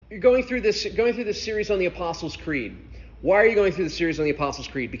You're going through this series on the Apostles' Creed. Why are you going through the series on the Apostles'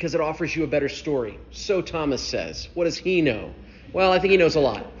 Creed? Because it offers you a better story. So Thomas says. What does he know? Well, I think he knows a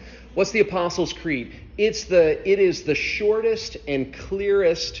lot. What's the Apostles' Creed? It is the shortest and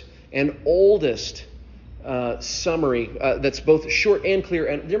clearest and oldest summary that's both short and clear.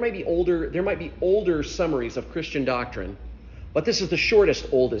 And there might be older summaries of Christian doctrine, but this is the shortest,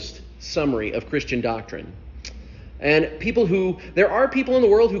 oldest summary of Christian doctrine. And there are people in the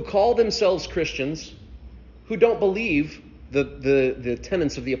world who call themselves Christians who don't believe the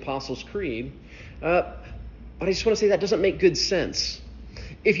tenets of the Apostles' Creed. But I just want to say that doesn't make good sense.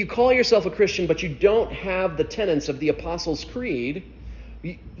 If you call yourself a Christian but you don't have the tenets of the Apostles' Creed,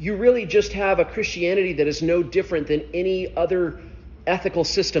 you really just have a Christianity that is no different than any other ethical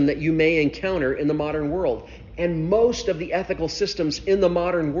system that you may encounter in the modern world. And most of the ethical systems in the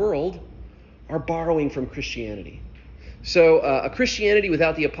modern world are borrowing from Christianity. So a Christianity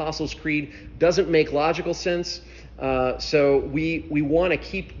without the Apostles' Creed doesn't make logical sense. So we want to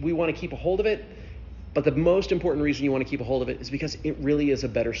keep a hold of it. But the most important reason you want to keep a hold of it is because it really is a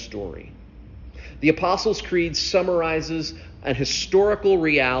better story. The Apostles' Creed summarizes an historical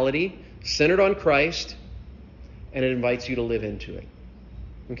reality centered on Christ, and it invites you to live into it.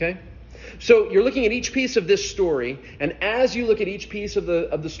 Okay? So you're looking at each piece of this story, and as you look at each piece of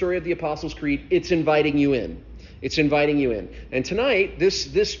the story of the Apostles' Creed, it's inviting you in. It's inviting you in. And tonight,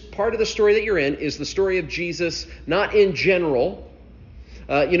 this part of the story that you're in is the story of Jesus, not in general.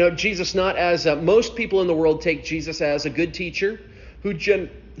 Jesus not as most people in the world take Jesus as a good teacher who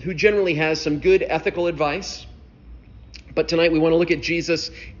generally has some good ethical advice. But tonight we want to look at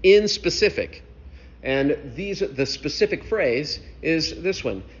Jesus in specific. And the specific phrase is this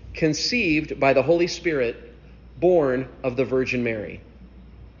one: conceived by the Holy Spirit, born of the Virgin Mary.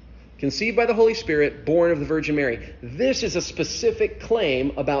 Conceived by the Holy Spirit, born of the Virgin Mary. This is a specific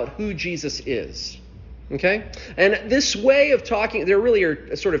claim about who Jesus is. Okay? And this way of talking, there really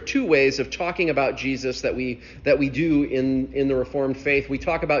are sort of two ways of talking about Jesus that we do in the Reformed faith. We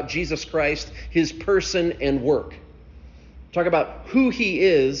talk about Jesus Christ, his person and work. Talk about who he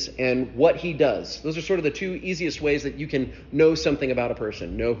is and what he does. Those are sort of the two easiest ways that you can know something about a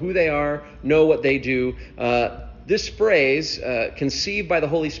person. Know who they are, know what they do. This phrase, conceived by the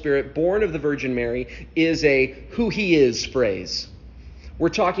Holy Spirit, born of the Virgin Mary, is a who he is phrase. We're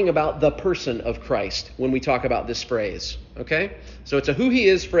talking about the person of Christ when we talk about this phrase. Okay? So it's a who he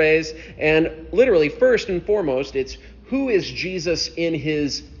is phrase, and literally, first and foremost, it's who is Jesus in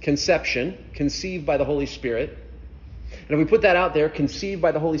his conception, conceived by the Holy Spirit. And if we put that out there, conceived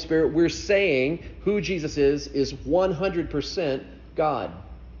by the Holy Spirit, we're saying who Jesus is 100% God.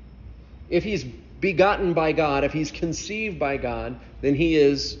 If he's begotten by God, if he's conceived by God, then he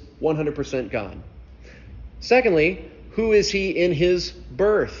is 100% God. Secondly, who is he in his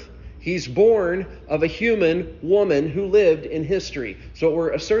birth? He's born of a human woman who lived in history. So what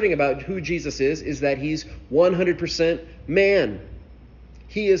we're asserting about who Jesus is that he's 100% man.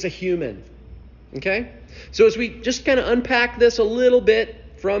 He is a human. Okay? So as we just kind of unpack this a little bit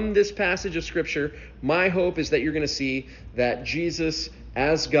from this passage of Scripture, my hope is that you're going to see that Jesus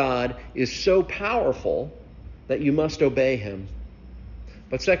as God is so powerful that you must obey him.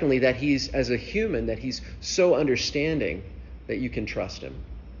 But secondly, that he's, as a human, that he's so understanding that you can trust him.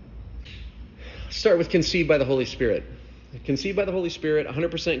 Start with conceived by the Holy Spirit. Conceived by the Holy Spirit,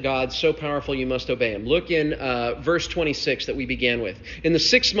 100% God, so powerful you must obey him. Look in verse 26 that we began with. In the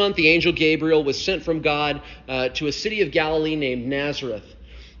 6th month, the angel Gabriel was sent from God to a city of Galilee named Nazareth.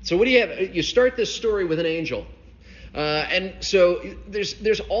 So what do you have? You start this story with an angel. And so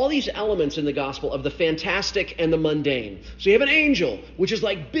there's all these elements in the gospel of the fantastic and the mundane. So you have an angel, which is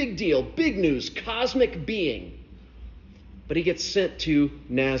like big deal, big news, cosmic being. But he gets sent to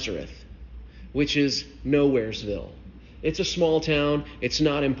Nazareth, which is Nowheresville. It's a small town. It's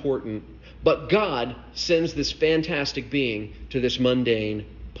not important. But God sends this fantastic being to this mundane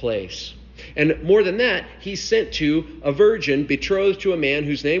place. And more than that, he's sent to a virgin betrothed to a man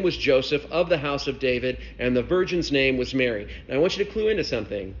whose name was Joseph of the house of David, and the virgin's name was Mary. Now I want you to clue into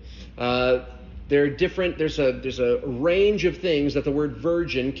something. There are different. There's a range of things that the word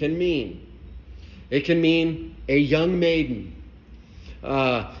virgin can mean. It can mean a young maiden.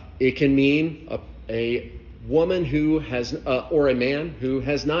 It can mean a woman who has, or a man who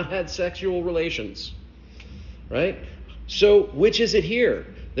has not had sexual relations. Right? So which is it here?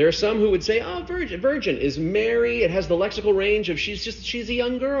 There are some who would say, virgin is Mary. It has the lexical range of she's a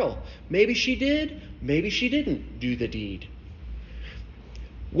young girl. Maybe she did, maybe she didn't do the deed.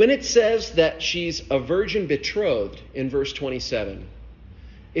 When it says that she's a virgin betrothed in verse 27,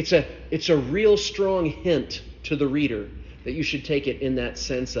 it's a real strong hint to the reader that you should take it in that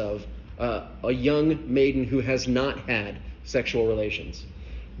sense of a young maiden who has not had sexual relations.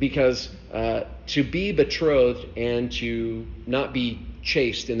 Because to be betrothed and to not be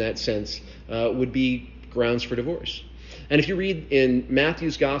chaste in that sense would be grounds for divorce. And if you read in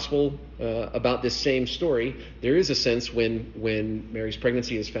Matthew's gospel about this same story, there is a sense when Mary's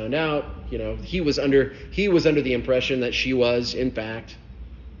pregnancy is found out, he was under the impression that she was in fact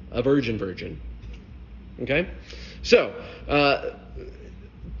a virgin. Okay, so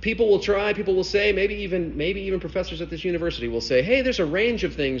people will say, maybe even professors at this university will say, hey, there's a range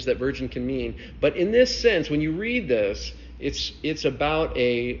of things that virgin can mean, but in this sense, when you read this, it's about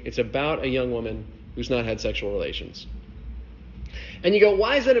a young woman who's not had sexual relations. And you go,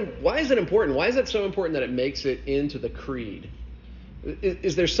 why is that important? Why is that so important that it makes it into the creed?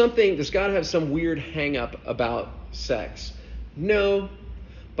 Is there something? Does God have some weird hang-up about sex? No,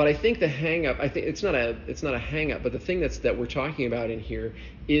 but I think the hang-up, it's not a hang-up, but the thing that we're talking about in here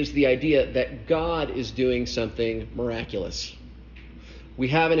is the idea that God is doing something miraculous. We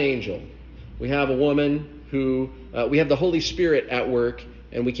have an angel. We have a woman who, we have the Holy Spirit at work,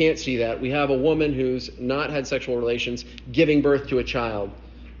 and we can't see that. We have a woman who's not had sexual relations giving birth to a child.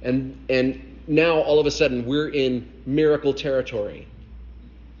 And now all of a sudden we're in miracle territory.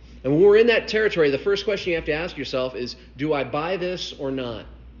 And when we're in that territory, the first question you have to ask yourself is, do I buy this or not?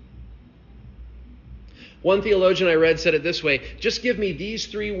 One theologian I read said it this way: just give me these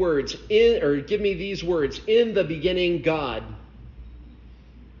three words, give me these words, in the beginning God.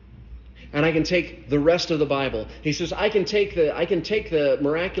 And I can take the rest of the Bible. He says, I can take the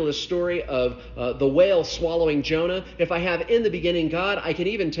miraculous story of the whale swallowing Jonah. If I have in the beginning God, I can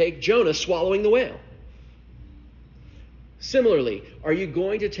even take Jonah swallowing the whale. Similarly, are you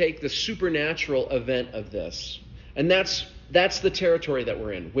going to take the supernatural event of this? And that's the territory that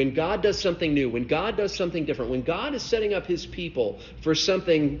we're in. When God does something new, when God does something different, when God is setting up his people for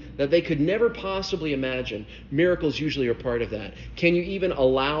something that they could never possibly imagine, miracles usually are part of that. Can you even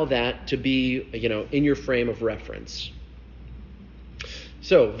allow that to be, in your frame of reference?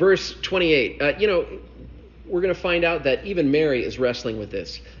 So, verse 28, we're going to find out that even Mary is wrestling with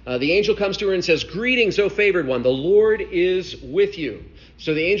this. The angel comes to her and says, "Greetings, O favored one, the Lord is with you."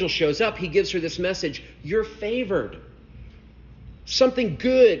 So the angel shows up. He gives her this message: you're favored. Something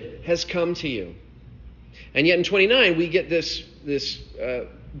good has come to you. And yet in 29, we get this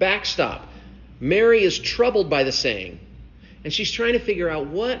backstop. Mary is troubled by the saying, and she's trying to figure out,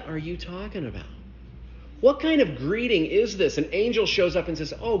 what are you talking about? What kind of greeting is this? An angel shows up and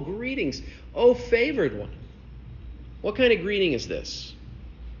says, "Oh, greetings, oh, favored one." What kind of greeting is this?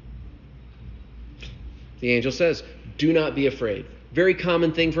 The angel says, "Do not be afraid." Very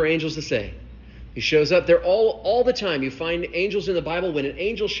common thing for angels to say. He shows up. They're all the time. You find angels in the Bible. When an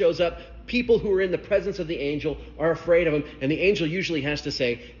angel shows up, people who are in the presence of the angel are afraid of him. And the angel usually has to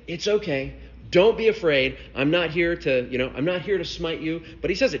say, "It's okay. Don't be afraid. I'm not here to smite you." But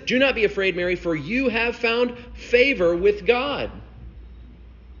he says it. "Do not be afraid, Mary, for you have found favor with God."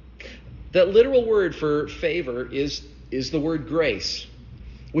 That literal word for favor is the word grace,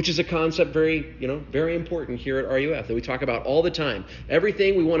 which is a concept very important here at RUF that we talk about all the time.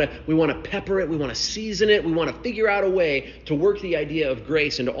 Everything we want to pepper it, we want to season it, we want to figure out a way to work the idea of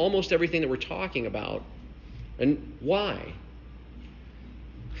grace into almost everything that we're talking about. And why?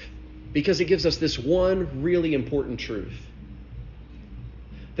 Because it gives us this one really important truth: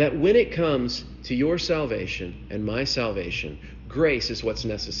 that when it comes to your salvation and my salvation, grace is what's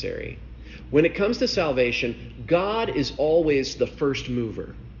necessary. When it comes to salvation, God is always the first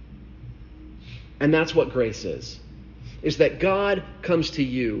mover. And that's what grace is that God comes to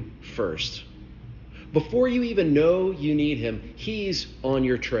you first. Before you even know you need him, he's on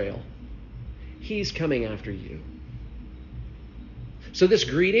your trail. He's coming after you. So this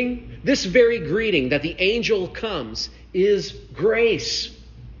very greeting that the angel comes, is grace.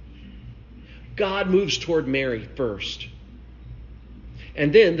 God moves toward Mary first.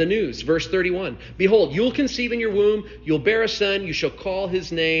 And then the news, verse 31. "Behold, you'll conceive in your womb, you'll bear a son, you shall call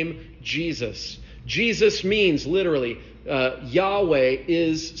his name Jesus." Jesus means literally, Yahweh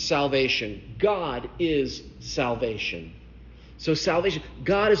is salvation. God is salvation. So salvation,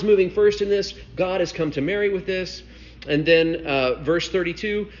 God is moving first in this. God has come to Mary with this. And then verse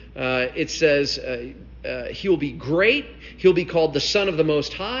 32, it says, he will be great. He'll be called the Son of the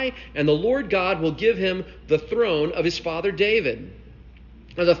Most High, and the Lord God will give him the throne of his father David.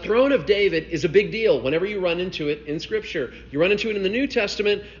 Now, the throne of David is a big deal whenever you run into it in Scripture. You run into it in the New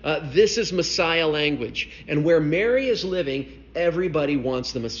Testament. This is Messiah language. And where Mary is living, everybody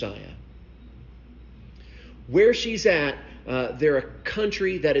wants the Messiah. Where she's at, they're a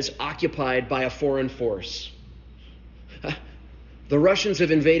country that is occupied by a foreign force. The Russians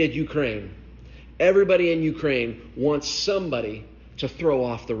have invaded Ukraine. Everybody in Ukraine wants somebody to throw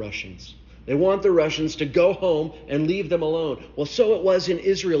off the Russians. They want the Russians to go home and leave them alone. Well, so it was in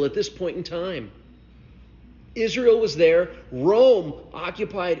Israel at this point in time. Israel was there, Rome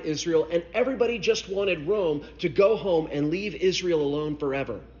occupied Israel, and everybody just wanted Rome to go home and leave Israel alone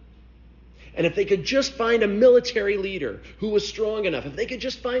forever. And if they could just find a military leader who was strong enough, if they could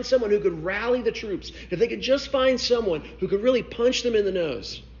just find someone who could rally the troops, if they could just find someone who could really punch them in the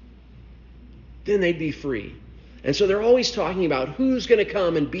nose, then they'd be free. And so they're always talking about who's going to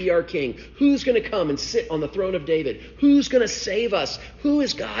come and be our king, who's going to come and sit on the throne of David, who's going to save us, who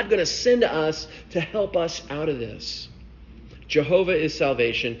is God going to send to us to help us out of this. Jehovah is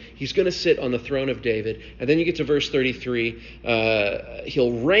salvation. He's going to sit on the throne of David. And then you get to verse 33.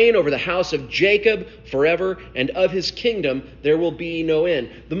 He'll reign over the house of Jacob forever, and of his kingdom there will be no end.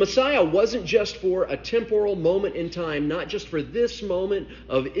 The Messiah wasn't just for a temporal moment in time, not just for this moment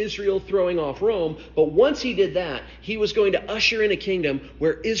of Israel throwing off Rome, but once he did that, he was going to usher in a kingdom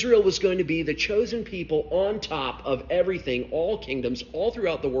where Israel was going to be the chosen people on top of everything, all kingdoms, all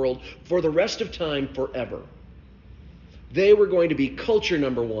throughout the world, for the rest of time, forever. They were going to be culture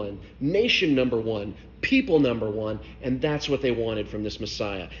number one, nation number one, people number one, and that's what they wanted from this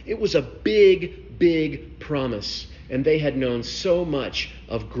Messiah. It was a big, big promise, and they had known so much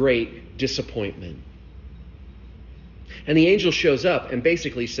of great disappointment. And the angel shows up and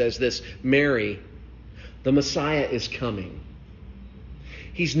basically says this, Mary, the Messiah is coming.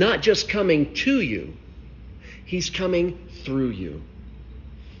 He's not just coming to you, he's coming through you.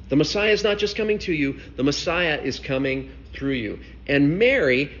 The Messiah is not just coming to you, the Messiah is coming through you. And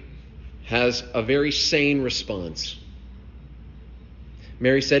Mary has a very sane response.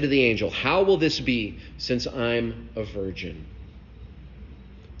 Mary said to the angel, how will this be since I'm a virgin?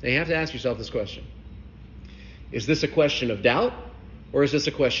 Now you have to ask yourself this question. Is this a question of doubt or is this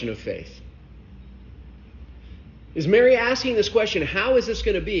a question of faith? Is Mary asking this question, how is this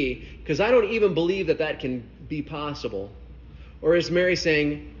going to be? Because I don't even believe that can be possible. Or is Mary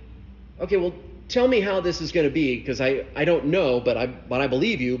saying, okay, well, tell me how this is going to be, because I don't know, but I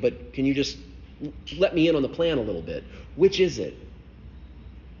believe you, but can you just let me in on the plan a little bit? Which is it?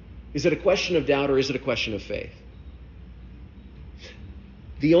 Is it a question of doubt or is it a question of faith?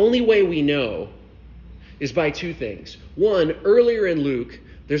 The only way we know is by two things. One, earlier in Luke,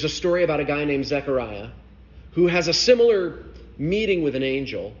 there's a story about a guy named Zechariah who has a similar meeting with an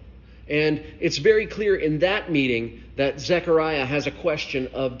angel, and it's very clear in that meeting that Zechariah has a question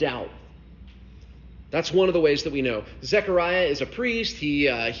of doubt. That's one of the ways that we know. Zechariah is a priest.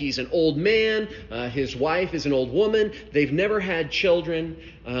 He's an old man. His wife is an old woman. They've never had children.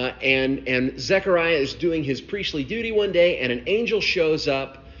 And Zechariah is doing his priestly duty one day, and an angel shows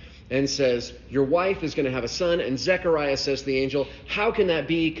up and says, your wife is going to have a son. And Zechariah says to the angel, how can that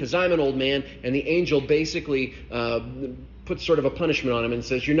be? Because I'm an old man. And the angel basically puts sort of a punishment on him and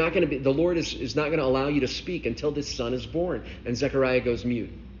says, the Lord is not going to allow you to speak until this son is born. And Zechariah goes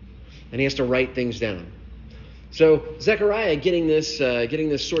mute. And he has to write things down. So Zechariah getting this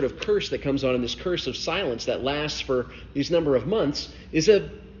sort of curse that comes on him, this curse of silence that lasts for these number of months, is a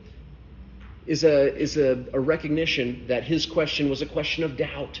recognition that his question was a question of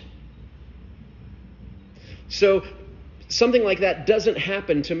doubt. So something like that doesn't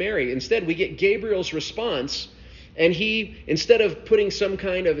happen to Mary. Instead, we get Gabriel's response, and he, instead of putting some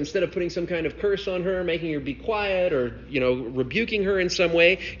kind of curse on her, making her be quiet, or rebuking her in some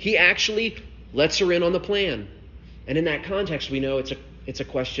way, he actually lets her in on the plan. And in that context, we know it's a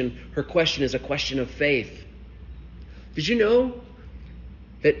question. Her question is a question of faith. Did you know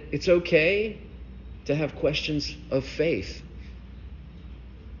that it's okay to have questions of faith?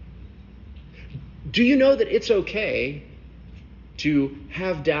 Do you know that it's okay to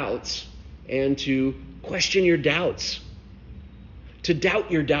have doubts and to question your doubts, to doubt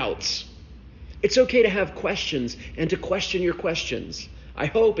your doubts? It's okay to have questions and to question your questions. I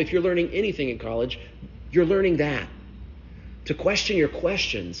hope if you're learning anything in college, you're learning that. To question your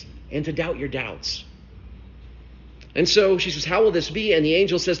questions and to doubt your doubts. And so she says, how will this be? And the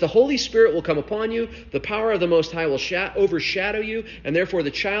angel says, the Holy Spirit will come upon you. The power of the Most High will overshadow you. And therefore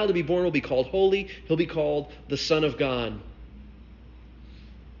the child to be born will be called holy. He'll be called the Son of God.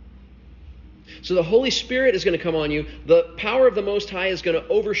 So the Holy Spirit is going to come on you. The power of the Most High is going to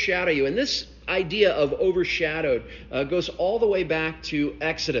overshadow you. And this idea of overshadowed goes all the way back to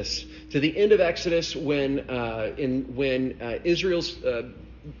Exodus, to the end of Exodus when Israel's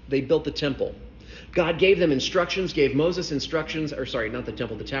they built the temple. God gave them instructions, gave Moses instructions, or sorry, not the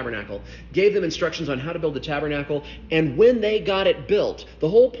temple, the tabernacle, gave them instructions on how to build the tabernacle. And when they got it built, the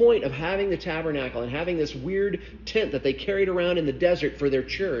whole point of having the tabernacle and having this weird tent that they carried around in the desert for their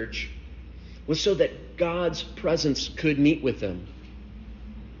church was so that God's presence could meet with them.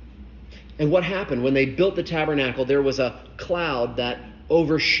 And what happened? When they built the tabernacle, there was a cloud that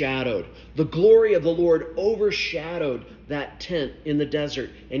overshadowed. The glory of the Lord overshadowed that tent in the desert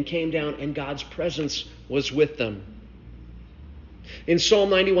and came down, and God's presence was with them. In Psalm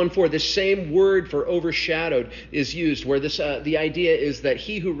 91:4, this same word for overshadowed is used, where the idea is that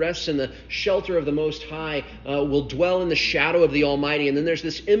he who rests in the shelter of the Most High will dwell in the shadow of the Almighty. And then there's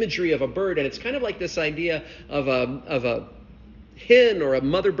this imagery of a bird, and it's kind of like this idea of a hen or a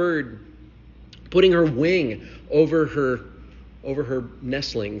mother bird putting her wing over her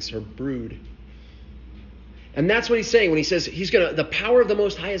nestlings, her brood. And that's what he's saying when he says the power of the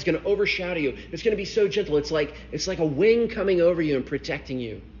Most High is going to overshadow you. It's going to be so gentle. It's like a wing coming over you and protecting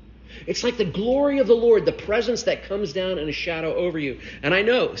you. It's like the glory of the Lord, the presence that comes down in a shadow over you. And I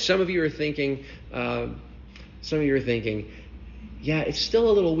know some of you are thinking, yeah, it's still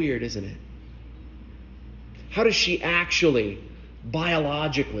a little weird, isn't it? How does she actually,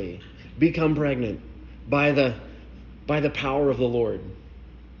 biologically, become pregnant by the power of the Lord?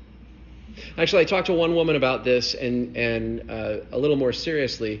 Actually, I talked to one woman about this, and a little more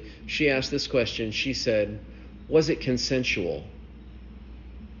seriously, she asked this question. She said, was it consensual?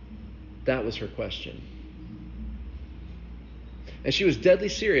 That was her question. And she was deadly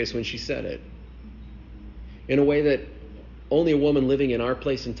serious when she said it, in a way that only a woman living in our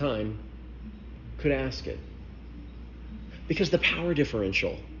place and time could ask it. Because the power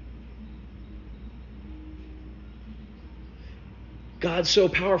differential. God's so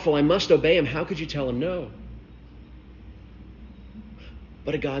powerful, I must obey him. How could you tell him no?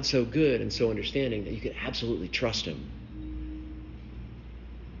 But a God so good and so understanding that you can absolutely trust him.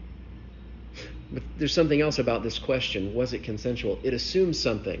 But there's something else about this question. Was it consensual? It assumes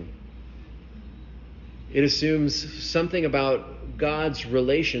something. It assumes something about God's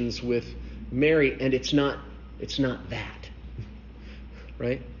relations with Mary, and it's not that.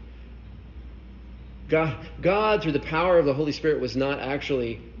 Right? God, through the power of the Holy Spirit, was not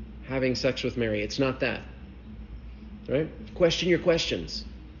actually having sex with Mary. It's not that. Right? Question your questions.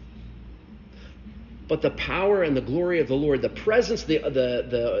 But the power and the glory of the Lord, the presence,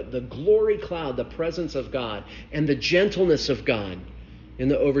 the glory cloud, the presence of God, and the gentleness of God in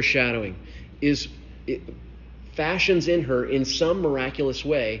the overshadowing fashions in her, in some miraculous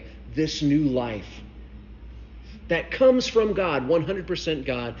way, this new life that comes from God, 100%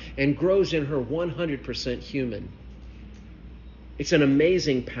 God, and grows in her 100% human. It's an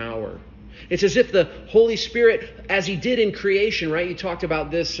amazing power. It's as if the Holy Spirit, as he did in creation, right? You talked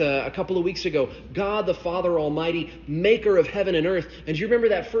about this a couple of weeks ago. God, the Father Almighty, maker of heaven and earth. And do you remember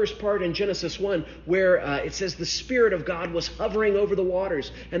that first part in Genesis 1 where it says the Spirit of God was hovering over the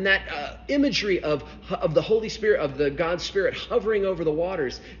waters? And that imagery of the Holy Spirit, of the God's Spirit hovering over the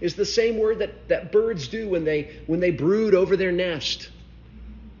waters is the same word that birds do when they brood over their nest.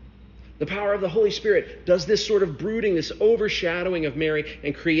 The power of the Holy Spirit does this sort of brooding, this overshadowing of Mary,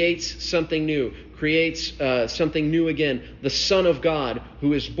 and creates something new, creates something new again. The Son of God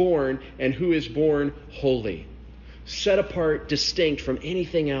who is born, and who is born holy, set apart, distinct from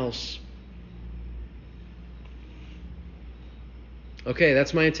anything else. Okay,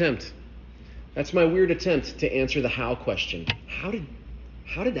 that's my attempt. That's my weird attempt to answer the how question. How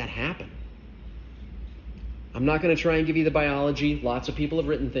did that happen? I'm not going to try and give you the biology. Lots of people have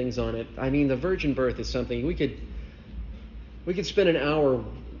written things on it. I mean, the virgin birth is something we could spend an hour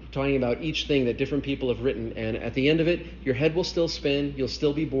talking about each thing that different people have written, and at the end of it, your head will still spin. You'll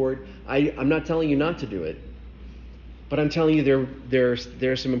still be bored. I'm not telling you not to do it, but I'm telling you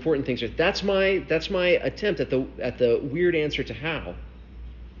there are some important things. That's my attempt at the weird answer to how.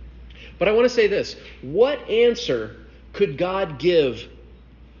 But I want to say this: what answer could God give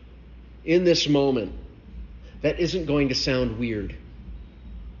in this moment that isn't going to sound weird?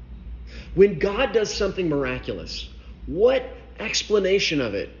 When God does something miraculous, what explanation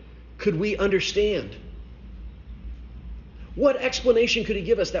of it could we understand? What explanation could he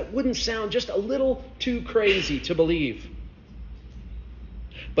give us that wouldn't sound just a little too crazy to believe?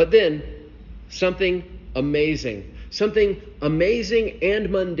 But then, something amazing and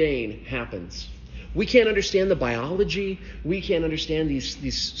mundane happens. We can't understand the biology. We can't understand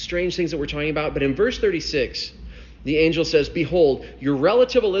these strange things that we're talking about. But in verse 36, the angel says, "Behold, your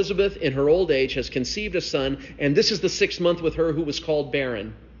relative Elizabeth in her old age has conceived a son, and this is the 6th month with her, who was called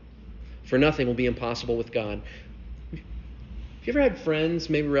barren. For nothing will be impossible with God." Have you ever had friends,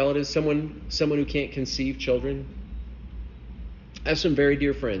 maybe relatives, someone who can't conceive children? I have some very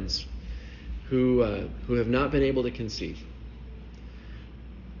dear friends who have not been able to conceive.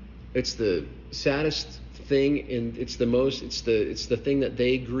 It's the saddest thing, and it's the thing that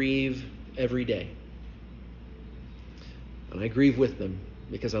they grieve every day. And I grieve with them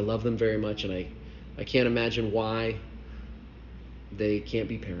because I love them very much, and I can't imagine why they can't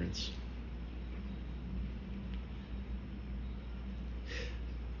be parents.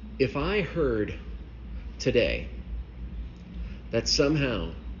 If I heard today that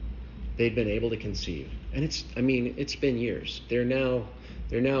somehow they'd been able to conceive, and it's been years. They're now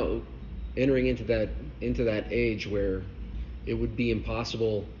entering into that age where it would be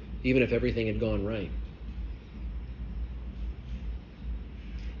impossible even if everything had gone right.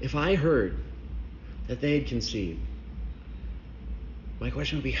 If I heard that they had conceived, my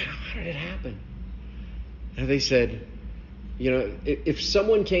question would be, how did it happen? And they said, if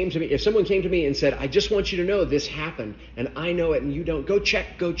someone came to me and said, I just want you to know this happened, and I know it and you don't, go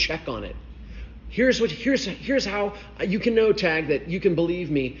check on it. Here's how you can know, Tag, that you can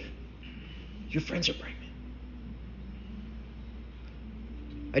believe me. Your friends are pregnant.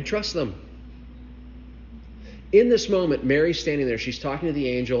 I'd trust them. In this moment, Mary's standing there. She's talking to the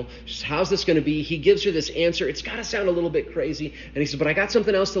angel. She says, how's this going to be? He gives her this answer. It's got to sound a little bit crazy. And he says, but I got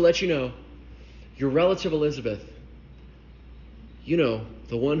something else to let you know. Your relative Elizabeth,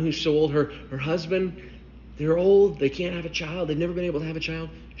 the one who sold her husband, they're old. They can't have a child. They've never been able to have a child.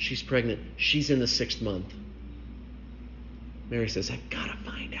 She's pregnant. She's in the 6th month. Mary says, I've got to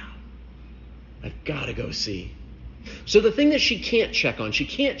find out. I've got to go see. So the thing that she can't check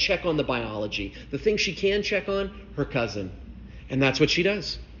on the biology. The thing she can check on, her cousin. And that's what she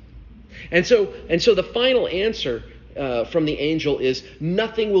does. And so the final answer from the angel is,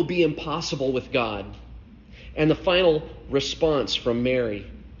 nothing will be impossible with God. And the final response from Mary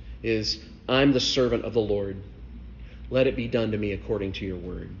is, I'm the servant of the Lord. Let it be done to me according to your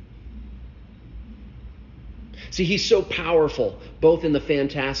word. See, he's so powerful, both in the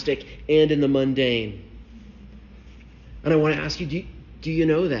fantastic and in the mundane. And I want to ask you, do you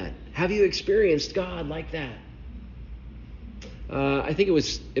know that? Have you experienced God like that? I think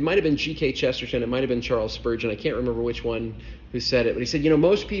it might have been G.K. Chesterton, it might have been Charles Spurgeon, I can't remember which one who said it, but he said,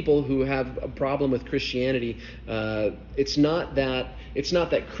 most people who have a problem with Christianity, it's not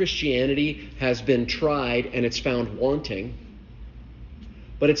that Christianity has been tried and it's found wanting,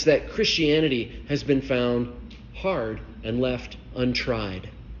 but it's that Christianity has been found hard and left untried.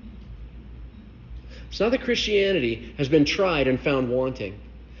 It's not that Christianity has been tried and found wanting.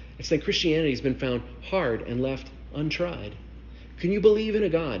 It's that Christianity has been found hard and left untried. Can you believe in a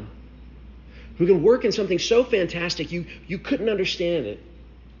God who can work in something so fantastic you couldn't understand it,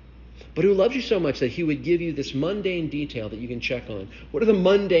 but who loves you so much that he would give you this mundane detail that you can check on? What are the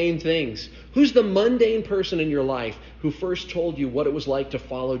mundane things? Who's the mundane person in your life who first told you what it was like to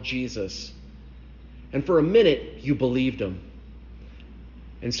follow Jesus? And for a minute, you believed him.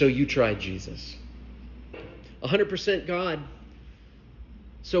 And so you tried Jesus. 100% God,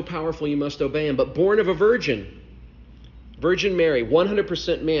 so powerful you must obey him, but born of a virgin. Virgin Mary,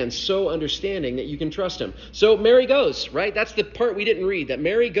 100% man, so understanding that you can trust him. So Mary goes, right? That's the part we didn't read, that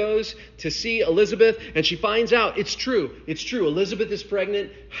Mary goes to see Elizabeth, and she finds out it's true. It's true. Elizabeth is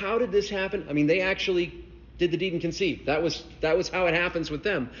pregnant. How did this happen? They actually did the deed and conceived. That was how it happens with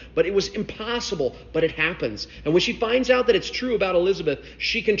them. But it was impossible, but it happens. And when she finds out that it's true about Elizabeth,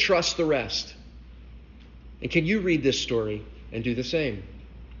 she can trust the rest. And can you read this story and do the same?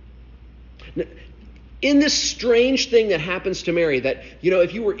 In this strange thing that happens to Mary, that,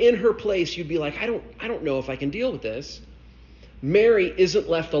 if you were in her place, you'd be like, I don't know if I can deal with this. Mary isn't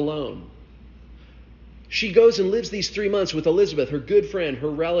left alone. She goes and lives these 3 months with Elizabeth, her good friend,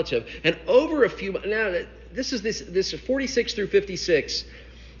 her relative. And over a few months, now this is this 46 through 56,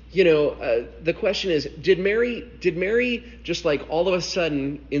 the question is, did Mary just like all of a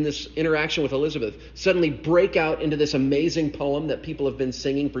sudden in this interaction with Elizabeth suddenly break out into this amazing poem that people have been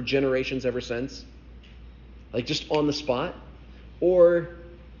singing for generations ever since? Like just on the spot? Or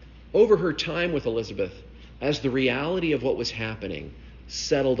over her time with Elizabeth, as the reality of what was happening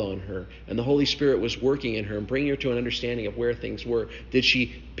settled on her and the Holy Spirit was working in her and bringing her to an understanding of where things were, did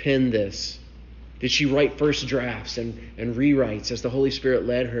she pen this? Did she write first drafts and rewrites as the Holy Spirit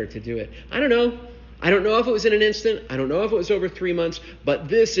led her to do it? I don't know. I don't know if it was in an instant. I don't know if it was over 3 months. But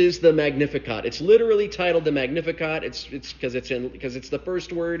this is the Magnificat. It's literally titled the Magnificat. It's because it's the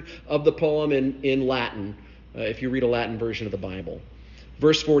first word of the poem in Latin. If you read a Latin version of the Bible.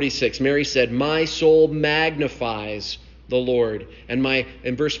 Verse 46, Mary said, "My soul magnifies the Lord. And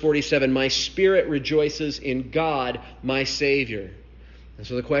in verse 47, my spirit rejoices in God, my Savior. And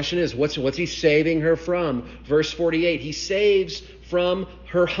so the question is, what's he saving her from? Verse 48, he saves from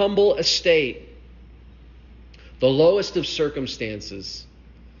her humble estate, the lowest of circumstances.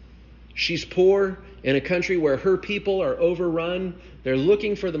 She's poor in a country where her people are overrun. They're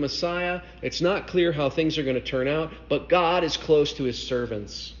looking for the Messiah. It's not clear how things are going to turn out, but God is close to his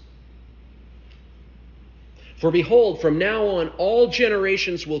servants. For behold, from now on, all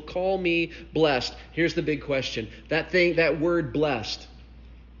generations will call me blessed. Here's the big question. That word blessed,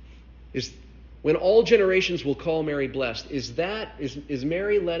 is when all generations will call Mary blessed, is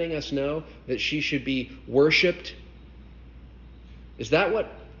Mary letting us know that she should be worshipped? Is that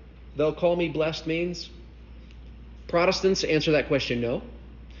what they'll call me blessed means? Protestants answer that question no.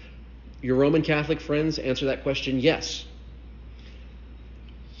 Your Roman Catholic friends answer that question yes.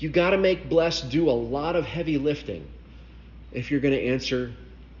 You got to make blessed do a lot of heavy lifting if you're going to answer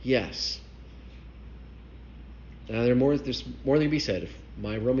yes. Now there's more to be said. If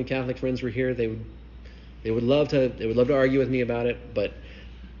my Roman Catholic friends were here, they would love to argue with me about it, but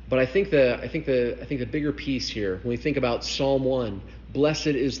I think the bigger piece here, when we think about Psalm 1, blessed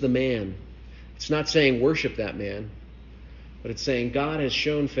is the man. It's not saying worship that man, but it's saying God has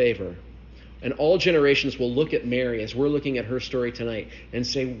shown favor. And all generations will look at Mary as we're looking at her story tonight and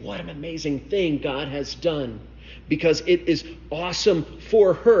say, what an amazing thing God has done. Because it is awesome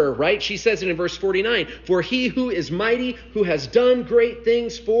for her, right? She says it in verse 49, for he who is mighty, who has done great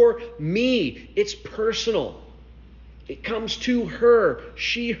things for me. It's personal. It comes to her,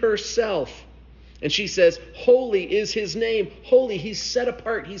 she herself. And she says, holy is his name. Holy, he's set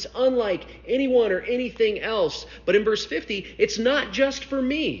apart. He's unlike anyone or anything else. But in verse 50, it's not just for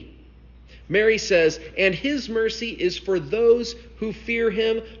me. Mary says, and his mercy is for those who fear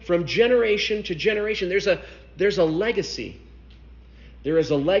him from generation to generation. There's a legacy. There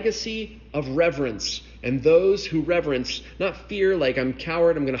is a legacy of reverence. And those who reverence, not fear like I'm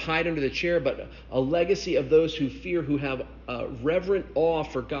coward, I'm going to hide under the chair, but a legacy of those who fear, who have a reverent awe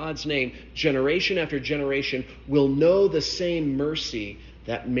for God's name, generation after generation, will know the same mercy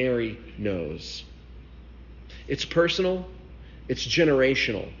that Mary knows. It's personal. It's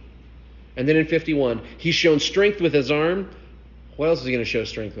generational. And then in 51, he's shown strength with his arm. What else is he going to show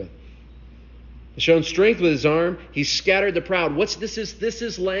strength with? He's shown strength with his arm. He's scattered the proud. This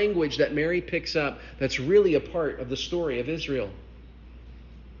is language that Mary picks up that's really a part of the story of Israel.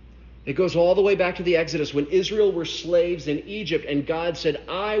 It goes all the way back to the Exodus when Israel were slaves in Egypt and God said,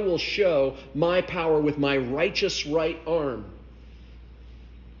 I will show my power with my righteous right arm.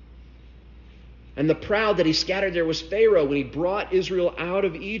 And the proud that he scattered there was Pharaoh when he brought Israel out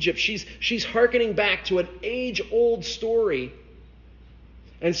of Egypt. She's hearkening back to an age-old story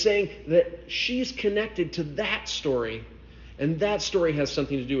and saying that she's connected to that story. And that story has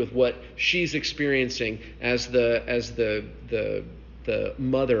something to do with what she's experiencing as the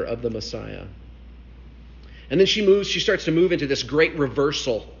mother of the Messiah. And then she starts to move into this great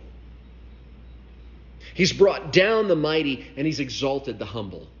reversal. He's brought down the mighty and he's exalted the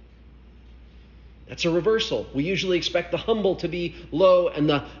humble. That's a reversal. We usually expect the humble to be low and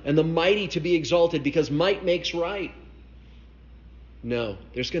the mighty to be exalted because might makes right. No,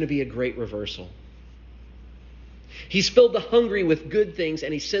 there's going to be a great reversal. He's filled the hungry with good things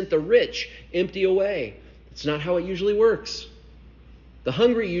and he sent the rich empty away. That's not how it usually works. The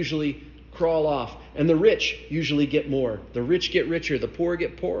hungry usually crawl off and the rich usually get more. The rich get richer, the poor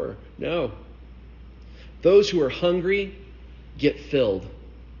get poorer. No. Those who are hungry get filled.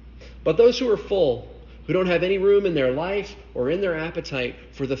 But those who are full, who don't have any room in their life or in their appetite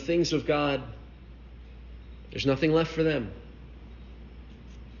for the things of God, there's nothing left for them.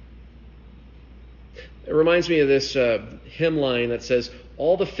 It reminds me of this hymn line that says,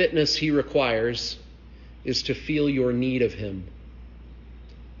 all the fitness he requires is to feel your need of him.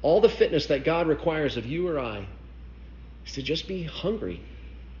 All the fitness that God requires of you or I is to just be hungry.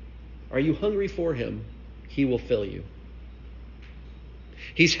 Are you hungry for him? He will fill you.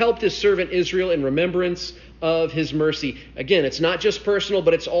 He's helped his servant Israel in remembrance of his mercy. Again, it's not just personal,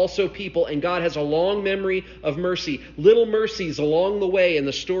 but it's also people. And God has a long memory of mercy. Little mercies along the way in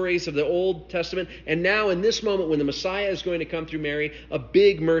the stories of the Old Testament. And now in this moment when the Messiah is going to come through Mary, a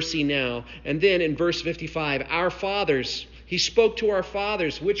big mercy now. And then in verse 55, our fathers, he spoke to our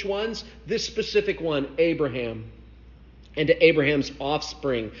fathers. Which ones? This specific one, Abraham. And to Abraham's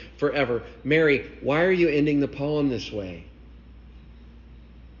offspring forever. Mary, why are you ending the poem this way?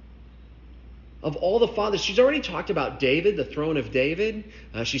 Of all the fathers, she's already talked about David, the throne of David.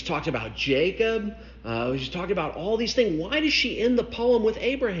 She's talked about Jacob. She's talked about all these things. Why does she end the poem with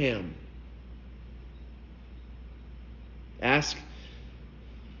Abraham? Ask,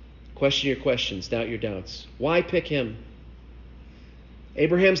 question your questions, doubt your doubts. Why pick him?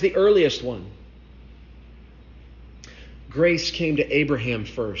 Abraham's the earliest one. Grace came to Abraham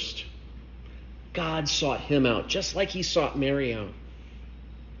first. God sought him out, just like he sought Mary out.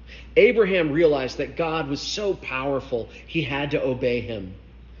 Abraham realized that God was so powerful, he had to obey him.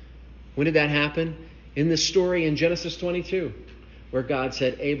 When did that happen? In the story in Genesis 22, where God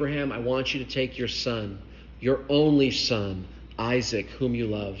said, Abraham, I want you to take your son, your only son, Isaac, whom you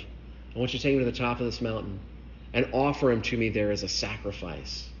love. I want you to take him to the top of this mountain and offer him to me there as a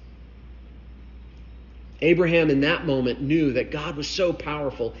sacrifice. Abraham in that moment knew that God was so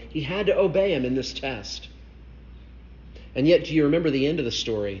powerful, he had to obey him in this test. And yet, do you remember the end of the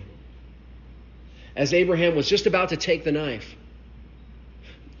story? As Abraham was just about to take the knife,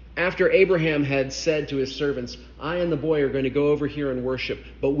 after Abraham had said to his servants, I and the boy are going to go over here and worship,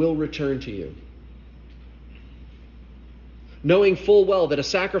 but we'll return to you. Knowing full well that a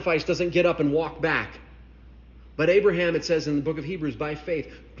sacrifice doesn't get up and walk back. But Abraham, it says in the book of Hebrews, by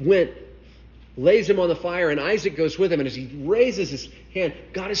faith, went, lays him on the fire, and Isaac goes with him. And as he raises his hand,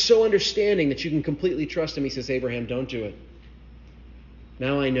 God is so understanding that you can completely trust him. He says, Abraham, don't do it.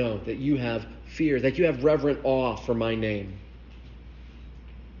 Now I know that you have fear, that you have reverent awe for my name.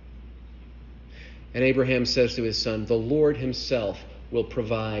 And Abraham says to his son, the Lord himself will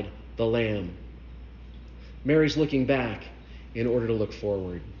provide the lamb. Mary's looking back in order to look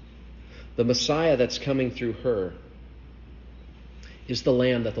forward. The Messiah that's coming through her is the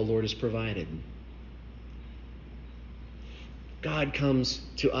lamb that the Lord has provided. God comes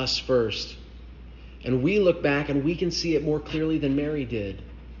to us first, and we look back and we can see it more clearly than Mary did.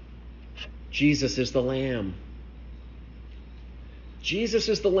 Jesus is the lamb. Jesus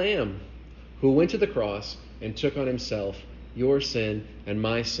is the lamb who went to the cross and took on himself your sin and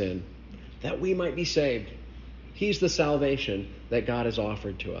my sin, that we might be saved. He's the salvation that God has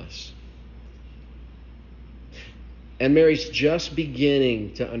offered to us. And Mary's just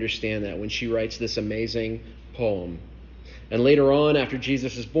beginning to understand that when she writes this amazing poem. And later on, after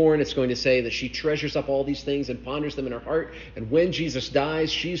Jesus is born, it's going to say that she treasures up all these things and ponders them in her heart. And when Jesus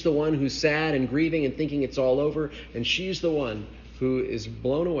dies, she's the one who's sad and grieving and thinking it's all over. And she's the one who is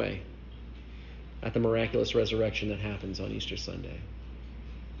blown away at the miraculous resurrection that happens on Easter Sunday.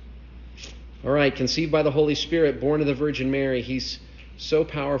 All right, conceived by the Holy Spirit, born of the Virgin Mary, he's so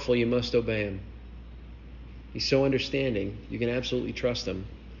powerful you must obey him. He's so understanding, you can absolutely trust him.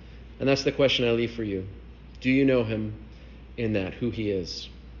 And that's the question I leave for you. Do you know him in that, who he is?